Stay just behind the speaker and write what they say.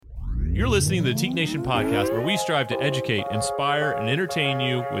You're listening to the Teak Nation podcast, where we strive to educate, inspire, and entertain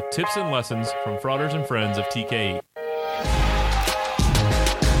you with tips and lessons from frauders and friends of TKE.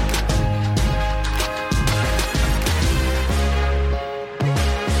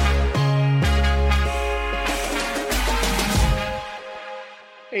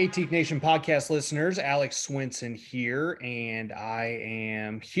 Hey, Teak Nation podcast listeners, Alex Swinson here, and I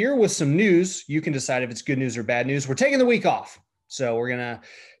am here with some news. You can decide if it's good news or bad news. We're taking the week off, so we're going to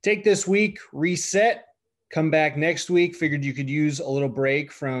take this week, reset, come back next week. Figured you could use a little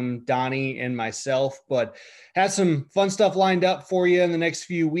break from Donnie and myself, but had some fun stuff lined up for you in the next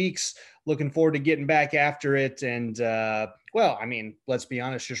few weeks. Looking forward to getting back after it, and let's be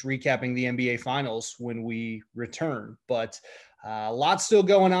honest, just recapping the NBA Finals when we return, but lots still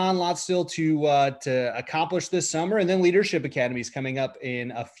going on, lots still to accomplish this summer. And then Leadership Academy is coming up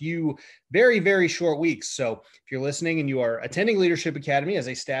in a few very, very short weeks. So if you're listening and you are attending Leadership Academy as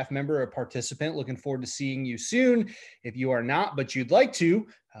a staff member or participant, looking forward to seeing you soon. If you are not, but you'd like to,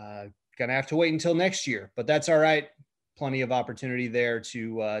 gonna have to wait until next year, but that's all right. Plenty of opportunity there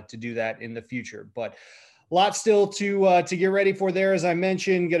to do that in the future, but lots still to get ready for there. As I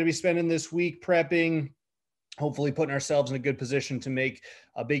mentioned, going to be spending this week prepping, hopefully putting ourselves in a good position to make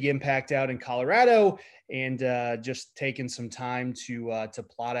a big impact out in Colorado, and just taking some time to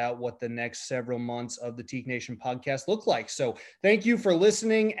plot out what the next several months of the Teak Nation podcast look like. So thank you for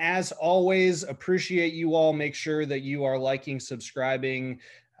listening. As always, appreciate you all. Make sure that you are liking, subscribing,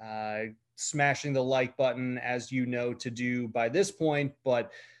 smashing the like button, as you know to do by this point.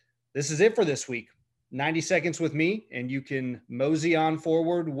 But this is it for this week. 90 seconds with me, and you can mosey on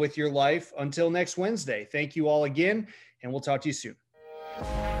forward with your life until next Wednesday. Thank you all again, and we'll talk to you soon.